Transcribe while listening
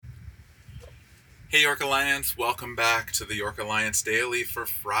Hey York Alliance, welcome back to the York Alliance Daily for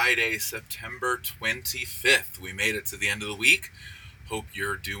Friday, September 25th. We made it to the end of the week. Hope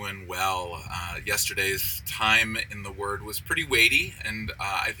you're doing well. Yesterday's time in the Word was pretty weighty, and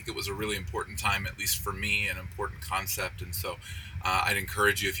I think it was a really important time, at least for me, an important concept. And so I'd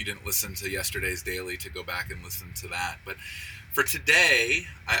encourage you, if you didn't listen to yesterday's daily, to go back and listen to that. But for today,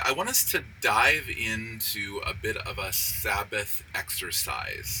 I want us to dive into a bit of a Sabbath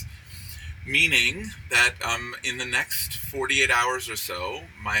exercise. Meaning that in the next 48 hours or so,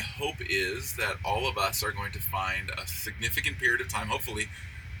 my hope is that all of us are going to find a significant period of time, hopefully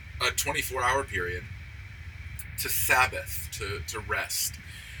a 24-hour period, to Sabbath, to rest,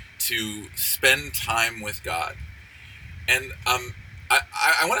 to spend time with God. And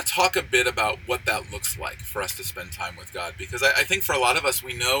I want to talk a bit about what that looks like for us to spend time with God, because I think for a lot of us,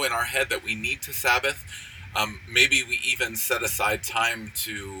 we know in our head that we need to Sabbath. Maybe we even set aside time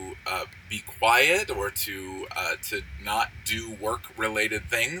to be quiet or to not do work-related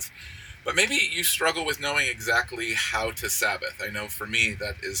things. But maybe you struggle with knowing exactly how to Sabbath. I know for me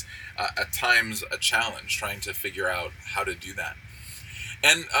that is at times a challenge, trying to figure out how to do that.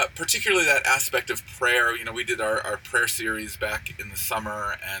 And particularly that aspect of prayer. We did our prayer series back in the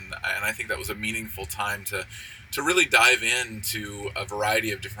summer, and I think that was a meaningful time to really dive into a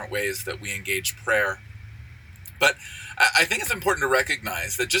variety of different ways that we engage prayer. But I think it's important to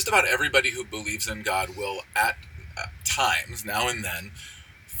recognize that just about everybody who believes in God will, at times, now and then,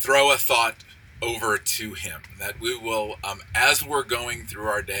 throw a thought over to Him. That we will, as we're going through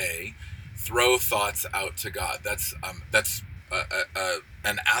our day, throw thoughts out to God. That's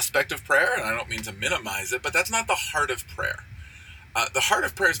an aspect of prayer, and I don't mean to minimize it, but that's not the heart of prayer. The heart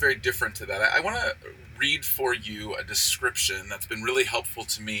of prayer is very different to that. I want to read for you a description that's been really helpful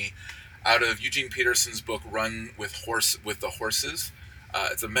to me out of Eugene Peterson's book, Run with the Horses.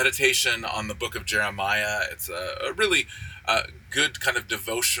 It's a meditation on the book of Jeremiah. It's a really good kind of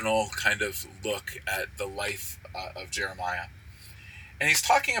devotional kind of look at the life of Jeremiah. And he's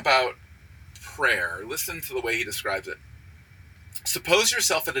talking about prayer. Listen to the way he describes it. Suppose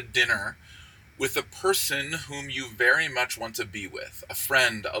yourself at a dinner with a person whom you very much want to be with, a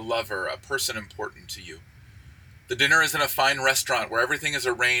friend, a lover, a person important to you. The dinner is in a fine restaurant where everything is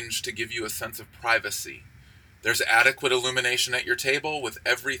arranged to give you a sense of privacy. There's adequate illumination at your table with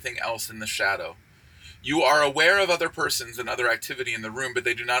everything else in the shadow. You are aware of other persons and other activity in the room, but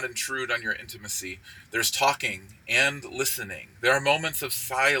they do not intrude on your intimacy. There's talking and listening. There are moments of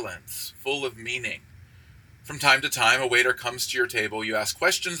silence, full of meaning. From time to time, a waiter comes to your table. You ask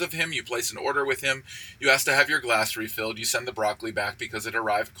questions of him. You place an order with him. You ask to have your glass refilled. You send the broccoli back because it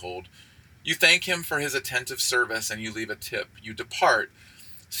arrived cold. You thank him for his attentive service and you leave a tip. You depart,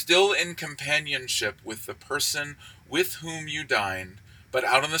 still in companionship with the person with whom you dined, but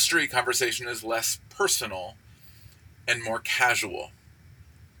out on the street, conversation is less personal and more casual.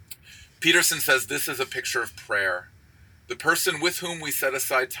 Peterson says this is a picture of prayer. The person with whom we set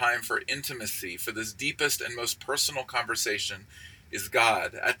aside time for intimacy, for this deepest and most personal conversation, is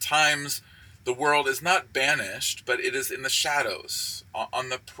God. At times, the world is not banished, but it is in the shadows, on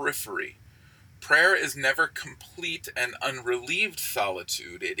the periphery. Prayer is never complete and unrelieved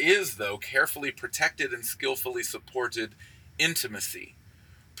solitude. It is, though, carefully protected and skillfully supported intimacy.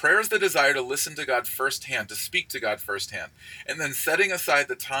 Prayer is the desire to listen to God firsthand, to speak to God firsthand, and then setting aside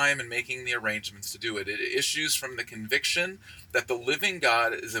the time and making the arrangements to do it. It issues from the conviction that the living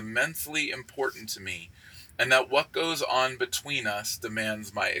God is immensely important to me, and that what goes on between us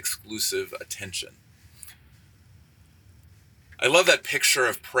demands my exclusive attention. I love that picture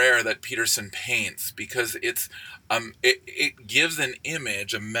of prayer that Peterson paints because it gives an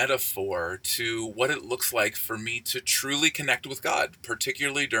image, a metaphor to what it looks like for me to truly connect with God,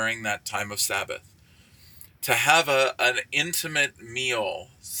 particularly during that time of Sabbath. To have an intimate meal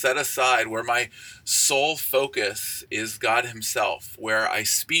set aside where my sole focus is God Himself, where I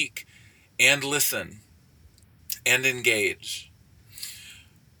speak and listen and engage.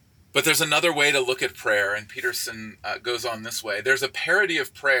 But there's another way to look at prayer, and Peterson goes on this way. There's a parody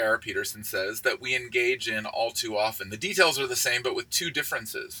of prayer, Peterson says, that we engage in all too often. The details are the same, but with two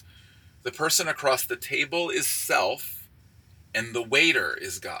differences. The person across the table is self, and the waiter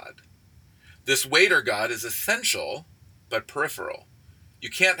is God. This waiter God is essential, but peripheral. You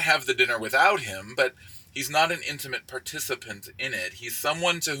can't have the dinner without him, but he's not an intimate participant in it. He's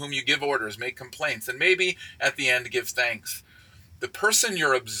someone to whom you give orders, make complaints, and maybe at the end give thanks. The person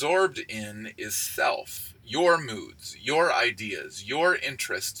you're absorbed in is self, your moods, your ideas, your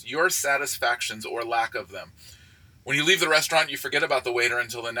interests, your satisfactions or lack of them. When you leave the restaurant, you forget about the waiter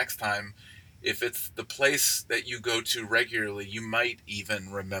until the next time. If it's the place that you go to regularly, you might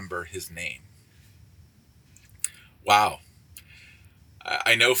even remember his name. Wow.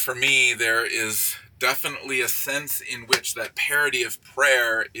 I know for me, there is definitely a sense in which that parody of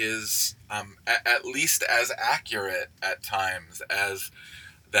prayer is at least as accurate at times as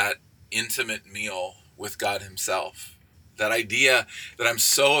that intimate meal with God Himself. That idea that I'm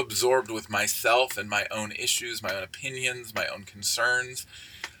so absorbed with myself and my own issues, my own opinions, my own concerns,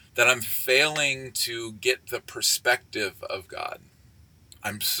 that I'm failing to get the perspective of God.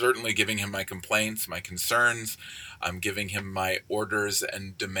 I'm certainly giving Him my complaints, my concerns. I'm giving Him my orders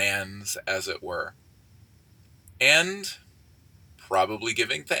and demands, as it were. And probably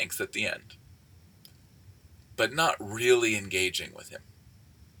giving thanks at the end, but not really engaging with Him.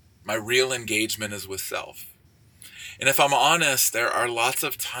 My real engagement is with self. And if I'm honest, there are lots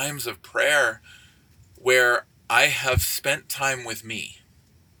of times of prayer where I have spent time with me,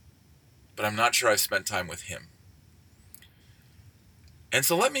 but I'm not sure I've spent time with Him. And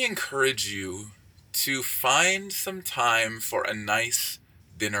so let me encourage you to find some time for a nice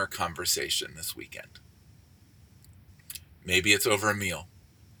dinner conversation this weekend. Maybe it's over a meal.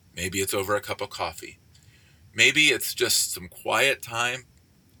 Maybe it's over a cup of coffee. Maybe it's just some quiet time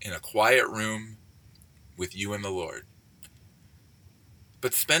in a quiet room with you and the Lord.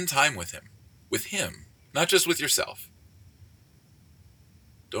 But spend time with Him, not just with yourself.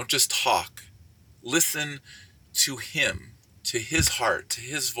 Don't just talk. Listen to Him, to His heart, to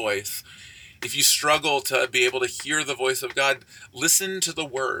His voice. If you struggle to be able to hear the voice of God, listen to the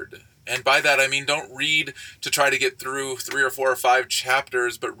Word. And by that, I mean, don't read to try to get through 3 or 4 or 5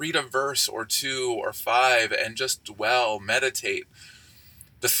 chapters, but read a verse or 2 or 5 and just dwell, meditate.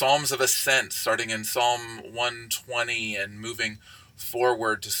 The Psalms of Ascent, starting in Psalm 120 and moving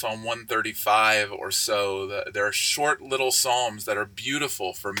forward to Psalm 135 or so. There are short little psalms that are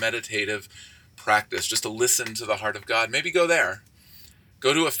beautiful for meditative practice, just to listen to the heart of God. Maybe go there.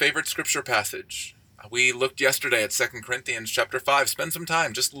 Go to a favorite scripture passage. We looked yesterday at 2 Corinthians chapter 5. Spend some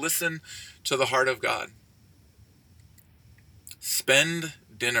time. Just listen to the heart of God. Spend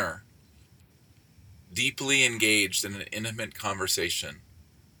dinner deeply engaged in an intimate conversation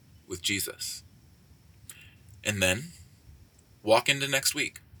with Jesus. And then walk into next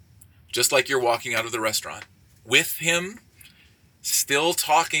week, just like you're walking out of the restaurant, with Him, still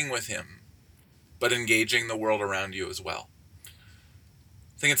talking with Him, but engaging the world around you as well.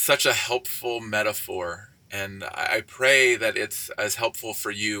 I think it's such a helpful metaphor, and I pray that it's as helpful for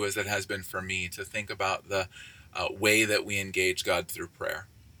you as it has been for me to think about the way that we engage God through prayer.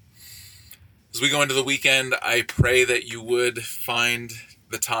 As we go into the weekend, I pray that you would find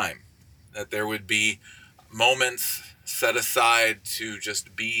the time, that there would be moments set aside to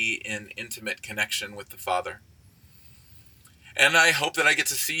just be in intimate connection with the Father. And I hope that I get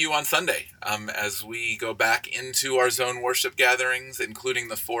to see you on Sunday as we go back into our zone worship gatherings, including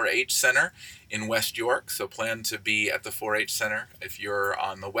the 4-H Center in West York. So plan to be at the 4-H Center if you're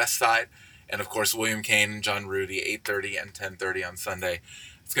on the west side. And of course, William Kane and John Rudy, 8:30 and 10:30 on Sunday.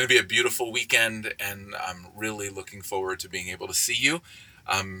 It's going to be a beautiful weekend, and I'm really looking forward to being able to see you.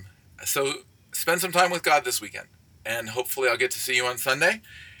 So spend some time with God this weekend, and hopefully I'll get to see you on Sunday,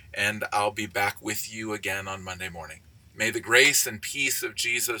 and I'll be back with you again on Monday morning. May the grace and peace of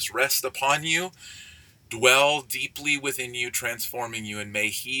Jesus rest upon you, dwell deeply within you, transforming you, and may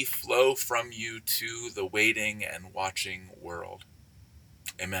He flow from you to the waiting and watching world.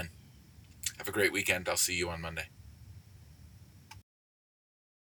 Amen. Have a great weekend. I'll see you on Monday.